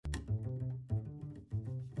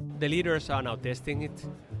the leaders are now testing it,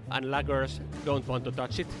 and laggards don't want to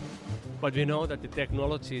touch it. But we know that the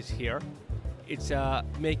technology is here. It's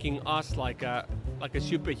making us like a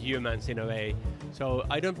superhumans in a way. So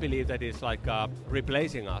I don't believe that it's like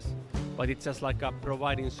replacing us, but it's just like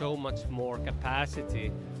providing so much more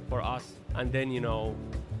capacity for us. And then,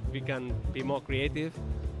 we can be more creative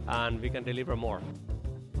and we can deliver more.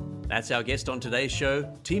 That's our guest on today's show,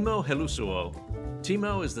 Timo Helosuo.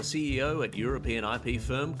 Timo is the CEO at European IP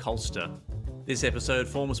firm Colster. This episode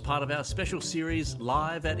forms part of our special series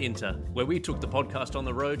Live at INTA, where we took the podcast on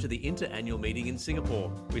the road to the INTA annual meeting in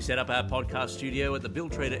Singapore. We set up our podcast studio at the Bill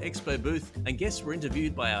Trader Expo booth, and guests were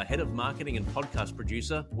interviewed by our head of marketing and podcast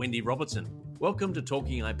producer, Wendy Robertson. Welcome to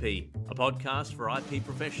Talking IP, a podcast for IP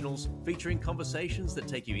professionals featuring conversations that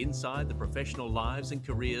take you inside the professional lives and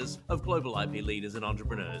careers of global IP leaders and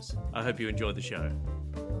entrepreneurs. I hope you enjoy the show.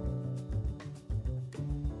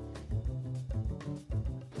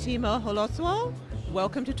 Timo Helosuo,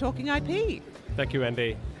 welcome to Talking IP. Thank you,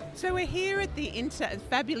 Andy. So we're here at the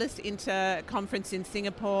fabulous INTA conference in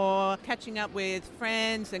Singapore, catching up with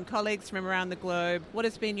friends and colleagues from around the globe. What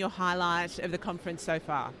has been your highlight of the conference so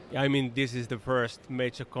far? I mean, this is the first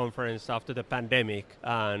major conference after the pandemic,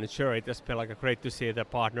 and sure, it has been great to see the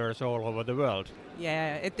partners all over the world.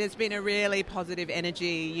 Yeah, there's been a really positive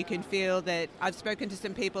energy. You can feel that. I've spoken to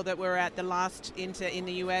some people that were at the last INTA in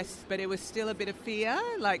the US, but it was still a bit of fear,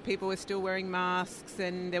 like people were still wearing masks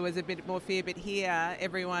and there was a bit more fear, but here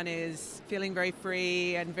everyone is feeling very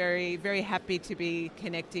free and very, very happy to be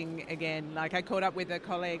connecting again. Like I caught up with a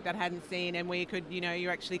colleague that I hadn't seen and we could, you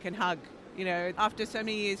actually can hug. After so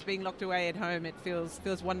many years being locked away at home, it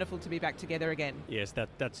feels wonderful to be back together again. Yes,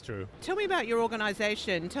 that's true. Tell me about your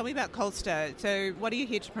organisation. Tell me about Colster. So what are you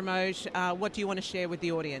here to promote? What do you want to share with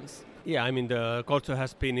the audience? Yeah, I mean, the Colster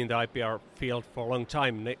has been in the IPR field for a long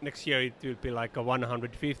time. Next year it will be like a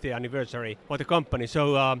 150th anniversary for the company.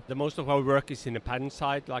 So the most of our work is in the patent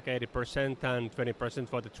side, like 80% and 20%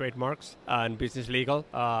 for the trademarks and business legal.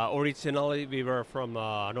 Originally, we were from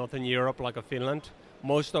Northern Europe, like Finland.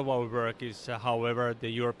 Most of our work is, however, the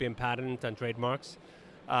European patent and trademarks,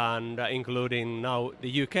 and including now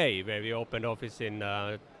the UK, where we opened office in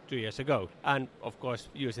 2 years ago. And of course,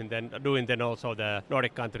 doing also the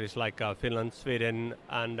Nordic countries like Finland, Sweden,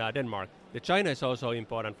 and Denmark. The China is also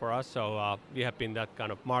important for us, so we have been that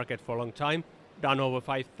kind of market for a long time. Done over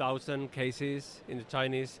 5,000 cases in the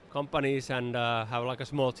Chinese companies, and have like a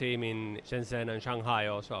small team in Shenzhen and Shanghai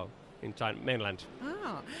also. In China, mainland.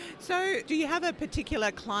 Oh, so do you have a particular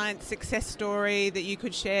client success story that you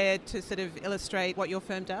could share to sort of illustrate what your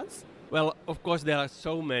firm does? Well, of course, there are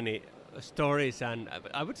so many stories, and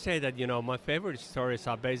I would say that, my favorite stories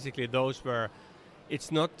are basically those where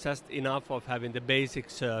it's not just enough of having the basic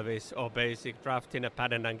service or basic drafting a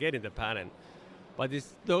patent and getting the patent, but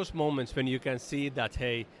it's those moments when you can see that,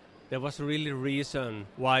 hey, there was really reason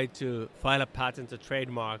why to file a patent, a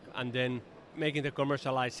trademark, and then making the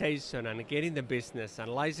commercialization and getting the business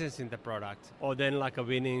and licensing the product, or then like a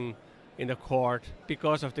winning in the court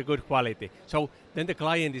because of the good quality. So then the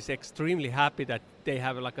client is extremely happy that they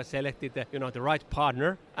have selected the right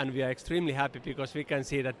partner, and we are extremely happy because we can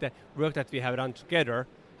see that the work that we have done together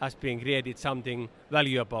has been created something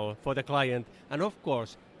valuable for the client, and of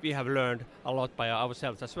course we have learned a lot by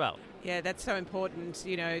ourselves as well. Yeah, that's so important,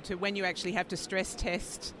 to when you actually have to stress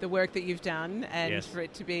test the work that you've done, and yes, for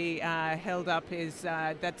it to be held up is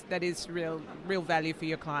that is real value for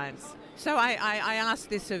your clients. So I asked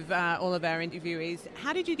this of all of our interviewees.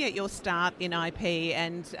 How did you get your start in IP,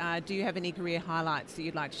 and do you have any career highlights that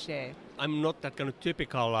you'd like to share? I'm not that kind of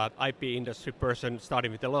typical IP industry person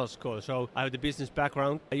starting with the law school, so I have the business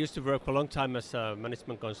background. I used to work for a long time as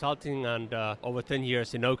management consulting and over 10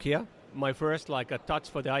 years in Nokia. My first a touch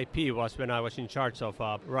for the IP was when I was in charge of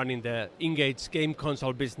running the Engage game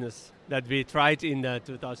console business that we tried in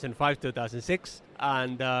 2005-2006,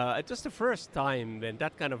 and it was the first time when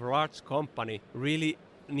that kind of large company really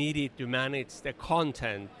needed to manage the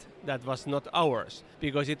content that was not ours,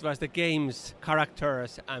 because it was the games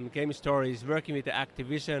characters and game stories working with the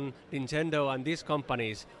Activision, Nintendo and these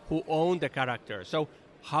companies who own the characters. So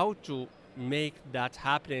how to make that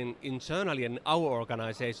happen internally in our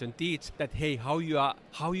organization, teach that, hey, how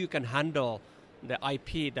you can handle the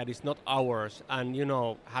IP that is not ours, and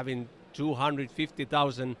having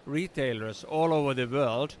 250,000 retailers all over the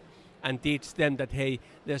world, and teach them that, hey,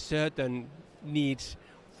 there's certain needs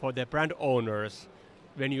for the brand owners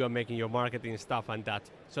when you are making your marketing stuff and that.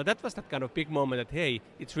 So that was that kind of big moment that, hey,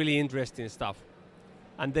 it's really interesting stuff.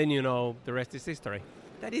 And then, the rest is history.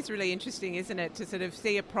 That is really interesting, isn't it? To sort of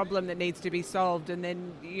see a problem that needs to be solved, and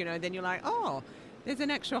then, then you're like, oh, There's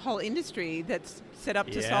an actual whole industry that's set up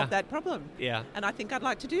to solve that problem. Yeah. And I think I'd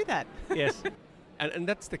like to do that. Yes. And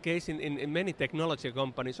that's the case in many technology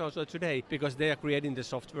companies also today, because they are creating the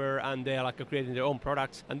software and they are like creating their own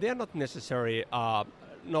products, and they are not necessarily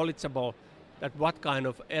knowledgeable that what kind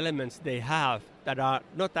of elements they have that are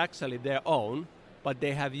not actually their own, but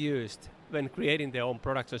they have used when creating their own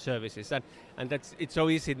products or services. And it's so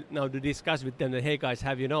easy now to discuss with them that, hey guys,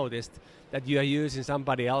 have you noticed that you are using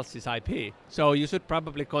somebody else's IP? So you should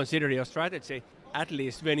probably consider your strategy, at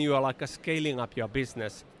least when you are like scaling up your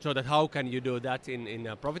business, so that how can you do that in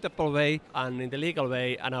a profitable way and in the legal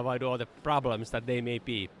way and avoid all the problems that they may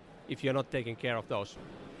be if you're not taking care of those.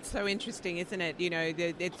 So interesting, isn't it? You know,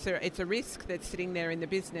 it's a risk that's sitting there in the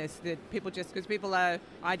business that people just, because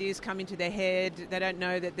ideas come into their head, they don't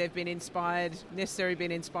know that they've been necessarily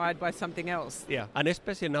been inspired by something else. Yeah, and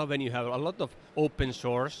especially now when you have a lot of open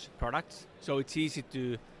source products, so it's easy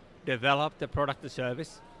to develop the product or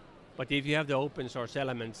service. But if you have the open source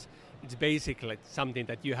elements, it's basically something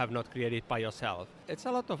that you have not created by yourself. It's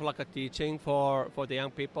a lot of like a teaching for the young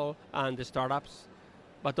people and the startups.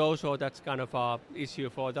 But also that's kind of an issue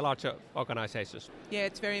for the larger organizations. Yeah,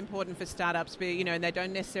 it's very important for startups, but they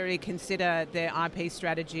don't necessarily consider their IP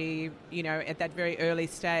strategy, at that very early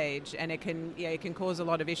stage, and it can cause a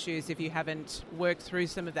lot of issues if you haven't worked through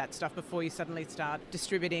some of that stuff before you suddenly start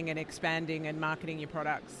distributing and expanding and marketing your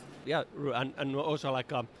products. Yeah, and also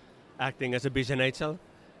like acting as a business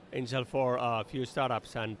angel for a few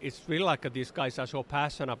startups, and it's really like these guys are so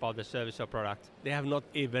passionate about the service or product. They have not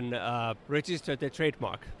even registered their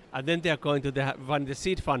trademark, and then they are going to fund the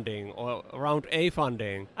seed funding or round A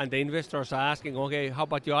funding, and the investors are asking, okay, how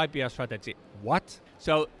about your IPR strategy? What?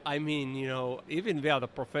 So I mean, even we are the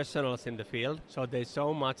professionals in the field, so there's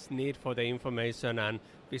so much need for the information, and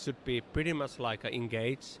we should be pretty much like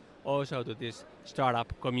engaged also to these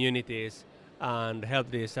startup communities and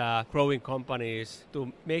help these growing companies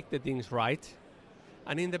to make the things right.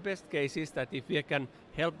 And in the best case is that if we can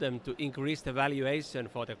help them to increase the valuation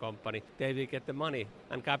for the company, they will get the money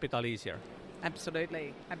and capital easier.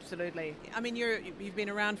 Absolutely, absolutely. I mean, you've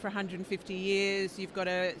been around for 150 years, you've got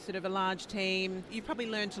a sort of a large team, you've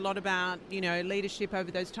probably learned a lot about, leadership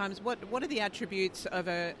over those times. What are the attributes of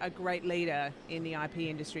a great leader in the IP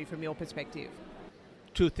industry from your perspective?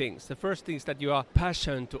 Two things. The first thing is that you are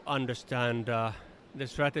passionate to understand the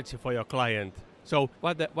strategy for your client. So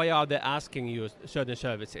why are they asking you certain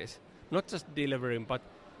services? Not just delivering, but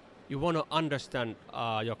you want to understand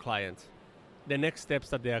your client, the next steps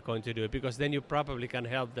that they are going to do, because then you probably can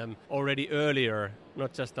help them already earlier,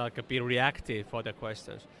 not just like be reactive for the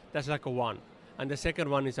questions. That's like one. And the second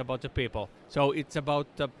one is about the people. So it's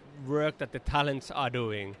about the work that the talents are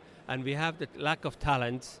doing. And we have the lack of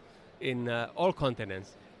talents in all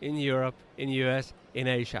continents, in Europe, in US, in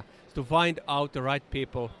Asia, to find out the right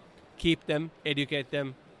people, keep them, educate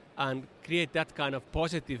them, and create that kind of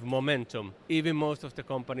positive momentum. Even most of the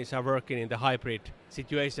companies are working in the hybrid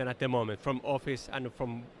situation at the moment, from office and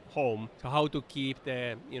from home. So how to keep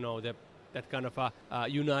that kind of a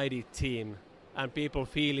united team and people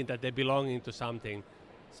feeling that they're belonging to something.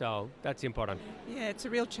 So that's important. Yeah, it's a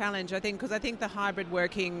real challenge, I think, because I think the hybrid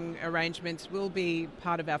working arrangements will be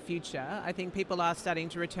part of our future. I think people are starting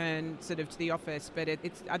to return sort of to the office, but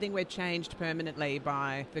I think we're changed permanently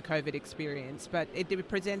by the COVID experience. But it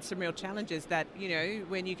presents some real challenges that,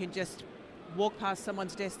 when you can just walk past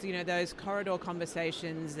someone's desk, those corridor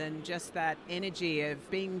conversations and just that energy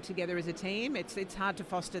of being together as a team, it's hard to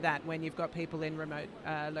foster that when you've got people in remote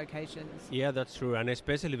locations. Yeah, that's true. And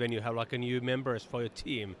especially when you have like a new members for your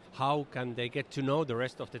team, how can they get to know the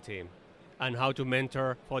rest of the team and how to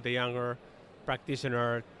mentor for the younger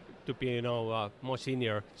practitioner to be, more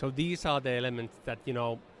senior. So these are the elements that,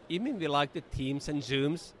 even we like the Teams and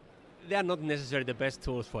Zooms, they are not necessarily the best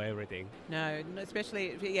tools for everything. No,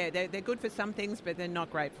 especially, they're good for some things, but they're not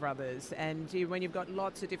great for others. And when you've got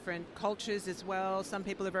lots of different cultures as well, some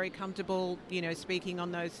people are very comfortable, speaking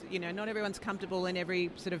on those, not everyone's comfortable in every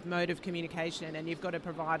sort of mode of communication, and you've got to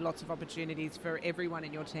provide lots of opportunities for everyone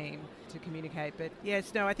in your team to communicate. But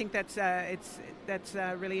yes, no, I think that's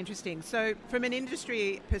really interesting. So from an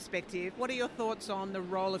industry perspective, what are your thoughts on the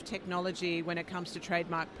role of technology when it comes to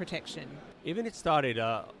trademark protection? Even it started,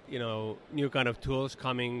 new kind of tools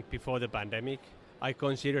coming before the pandemic. I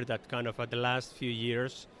consider that kind of the last few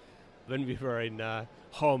years when we were in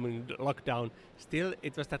home in lockdown, still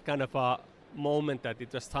it was that kind of a moment that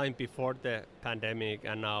it was time before the pandemic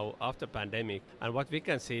and now after pandemic. And what we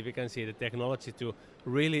can see the technology to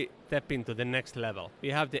really step into the next level. We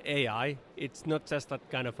have the AI. It's not just that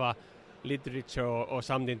kind of a literature or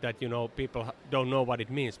something that people don't know what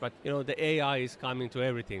it means, but the AI is coming to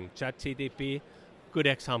everything. ChatGPT good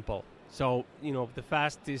example. So, the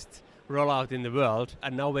fastest rollout in the world,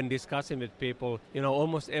 and now when discussing with people,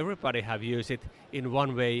 almost everybody have used it in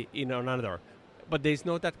one way, in another. But there's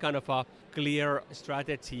no that kind of a clear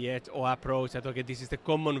strategy yet or approach that, okay, this is the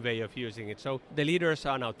common way of using it. So the leaders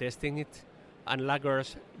are now testing it, and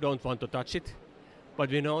laggards don't want to touch it. But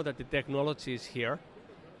we know that the technology is here.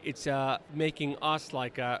 It's making us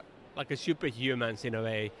like a superhumans in a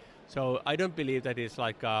way. So I don't believe that it's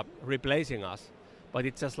like replacing us, but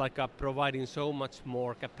it's just like providing so much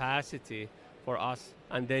more capacity for us.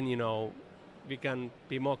 And then, we can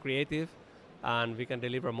be more creative and we can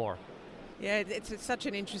deliver more. Yeah, it's such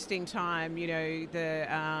an interesting time.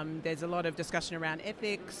 There's a lot of discussion around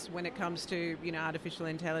ethics when it comes to, artificial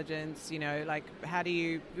intelligence.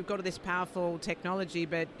 We've got this powerful technology,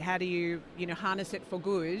 but how do you, harness it for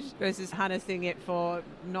good versus harnessing it for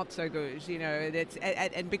not so good?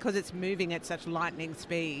 And because it's moving at such lightning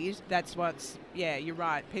speed, that's you're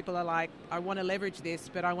right. People are like, I want to leverage this,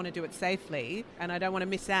 but I want to do it safely, and I don't want to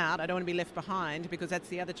miss out. I don't want to be left behind, because that's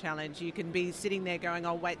the other challenge. You can be sitting there going,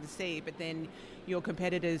 I'll wait and see, but then your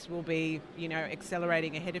competitors will be,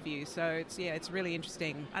 accelerating ahead of you. So it's really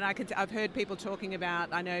interesting. And I've heard people talking about,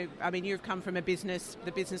 you've come from the business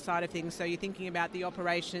side of things, so you're thinking about the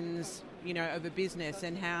operations, of a business,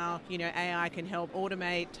 and how, AI can help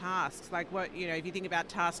automate tasks. Like if you think about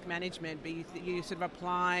task management, but you sort of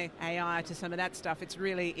apply AI to some of that stuff, it's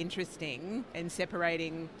really interesting, and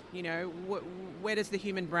separating, where does the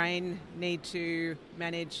human brain need to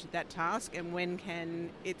manage that task, and when can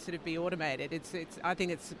it sort of be automated? I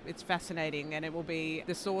think it's fascinating, and it will be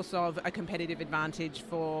the source of a competitive advantage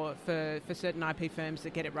for certain IP firms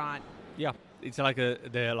that get it right. Yeah, it's like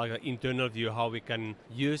an internal view how we can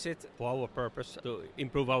use it for our purpose to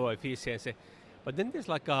improve our efficiency. But then there's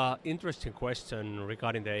like an interesting question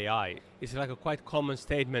regarding the AI. It's like a quite common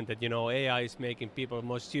statement that, AI is making people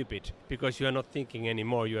more stupid because you are not thinking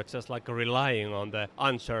anymore. You are just like relying on the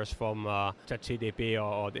answers from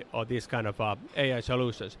ChatGPT or these kind of AI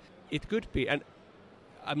solutions. It could be, and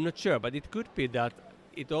I'm not sure, but it could be that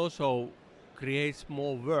it also creates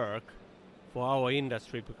more work for our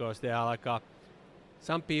industry, because there are like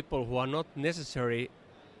some people who are not necessarily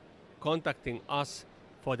contacting us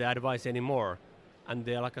for the advice anymore, and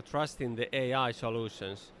they're like trusting the AI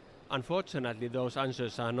solutions. Unfortunately, those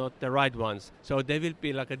answers are not the right ones. So there will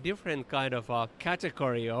be like a different kind of a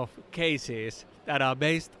category of cases that are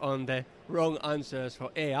based on the wrong answers for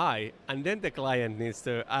AI. And then the client needs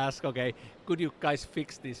to ask, okay, could you guys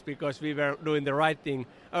fix this? Because we were doing the right thing,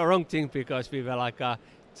 or wrong thing, because we were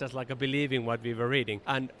just believing what we were reading.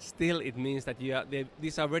 And still it means that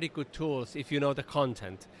these are very good tools if you know the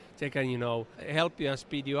content. They can, help you and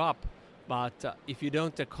speed you up. But if you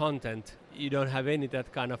don't know the content, you don't have any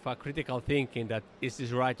that kind of critical thinking that is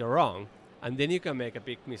this right or wrong. And then you can make a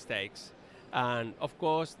big mistakes. And of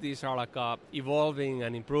course, these are evolving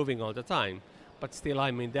and improving all the time. But still,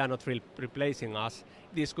 they are not replacing us.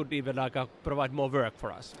 This could even provide more work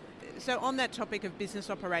for us. So on that topic of business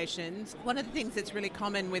operations, one of the things that's really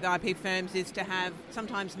common with IP firms is to have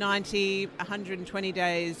sometimes 90, 120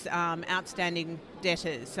 days outstanding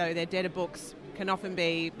debtors. So their debtor books can often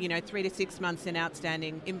be, 3 to 6 months in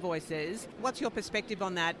outstanding invoices. What's your perspective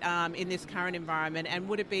on that in this current environment? And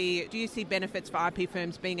do you see benefits for IP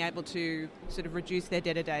firms being able to sort of reduce their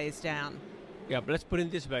debtor days down? Yeah, but let's put it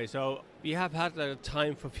this way. So we have had a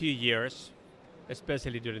time for a few years,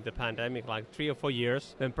 especially during the pandemic, like 3 or 4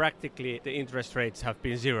 years, when practically the interest rates have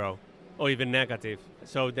been zero or even negative.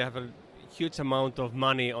 So they have a huge amount of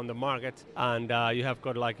money on the market, and you have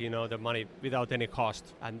got the money without any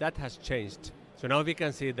cost. And that has changed. So now we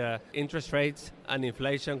can see the interest rates and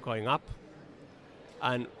inflation going up.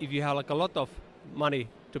 And if you have a lot of money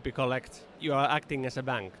to be collected, you are acting as a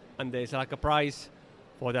bank, and there's a price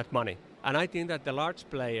for that money. And I think that the large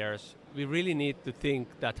players, we really need to think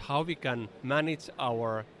that how we can manage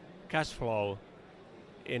our cash flow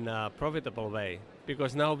in a profitable way,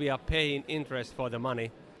 because now we are paying interest for the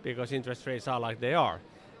money because interest rates are like they are.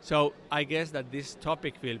 So I guess that this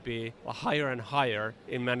topic will be higher and higher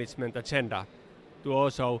in management agenda, to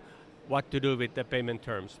also what to do with the payment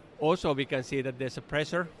terms. Also, we can see that there's a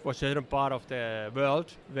pressure for a certain part of the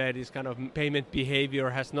world where this kind of payment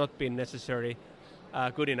behavior has not been necessarily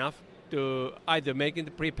good enough to either making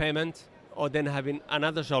the prepayment or then having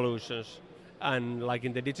another solutions. And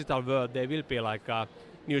in the digital world, there will be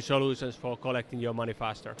new solutions for collecting your money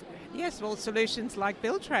faster. Yes, well, solutions like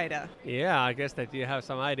Bill Trader. Yeah, I guess that you have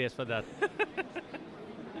some ideas for that.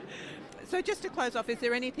 So just to close off, is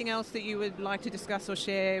there anything else that you would like to discuss or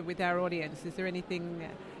share with our audience? Is there anything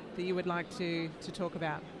that you would like to talk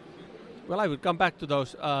about? Well, I would come back to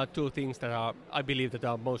those two things that I believe that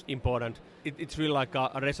are most important. It's really like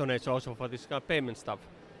resonates also for this kind of payment stuff.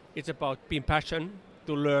 It's about being passionate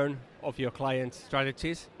to learn of your clients'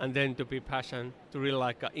 strategies, and then to be passionate to really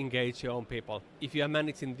like engage your own people. If you are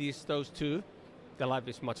managing those two, the life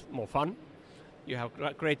is much more fun. You have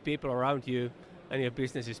great people around you, and your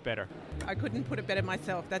business is better. I couldn't put it better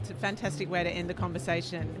myself. That's a fantastic way to end the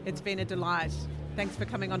conversation. It's been a delight. Thanks for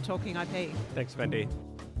coming on Talking IP. Thanks, Wendy.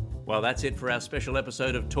 Well, that's it for our special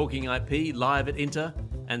episode of Talking IP live at INTA,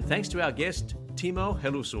 and thanks to our guest, Timo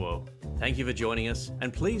Helosuo. Thank you for joining us,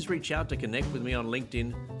 and please reach out to connect with me on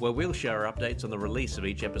LinkedIn, where we'll share our updates on the release of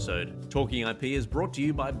each episode. Talking IP is brought to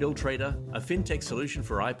you by BillTrader, a fintech solution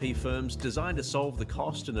for IP firms designed to solve the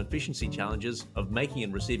cost and efficiency challenges of making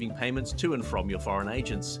and receiving payments to and from your foreign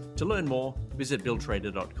agents. To learn more, visit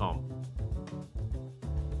billtrader.com.